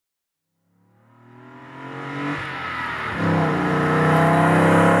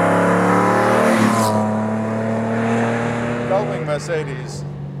Mercedes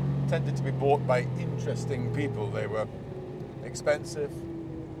tended to be bought by interesting people. They were expensive,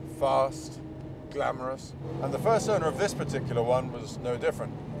 fast, glamorous. And the first owner of this particular one was no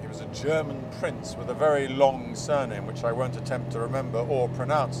different. He was a German prince with a very long surname, which I won't attempt to remember or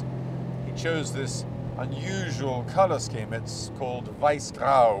pronounce. He chose this unusual color scheme. It's called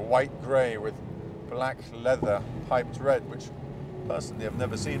Weißgrau, white gray with black leather piped red, which personally I've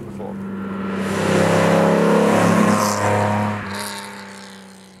never seen before.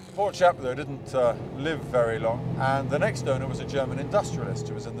 The poor chap though didn't live very long, and the next owner was a German industrialist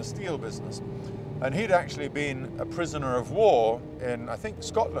who was in the steel business. And he'd actually been a prisoner of war in, I think,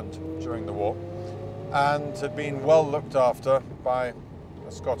 Scotland during the war, and had been well looked after by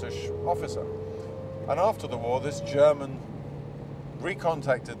a Scottish officer. And after the war, this German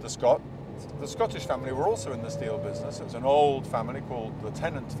recontacted the Scot. The Scottish family were also in the steel business. It was an old family called the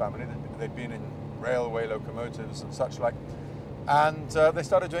Tennent family. They'd been in railway locomotives and such like. And they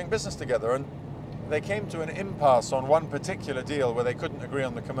started doing business together. And they came to an impasse on one particular deal where they couldn't agree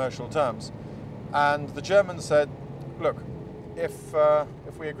on the commercial terms. And the German said, look, if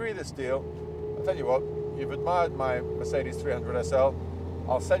we agree this deal, I'll tell you what, you've admired my Mercedes 300 SL,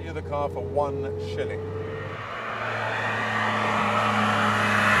 I'll sell you the car for 1 shilling.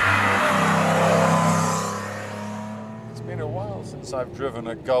 It's been a while since I've driven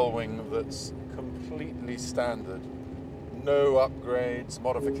a Gullwing that's completely standard. No upgrades,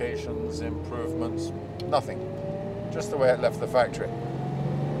 modifications, improvements, nothing. Just the way it left the factory.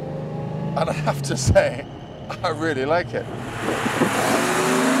 And I have to say, I really like it.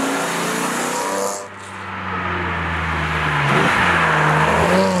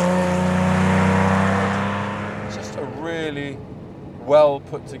 It's just a really well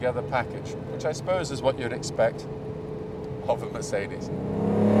put together package, which I suppose is what you'd expect of a Mercedes.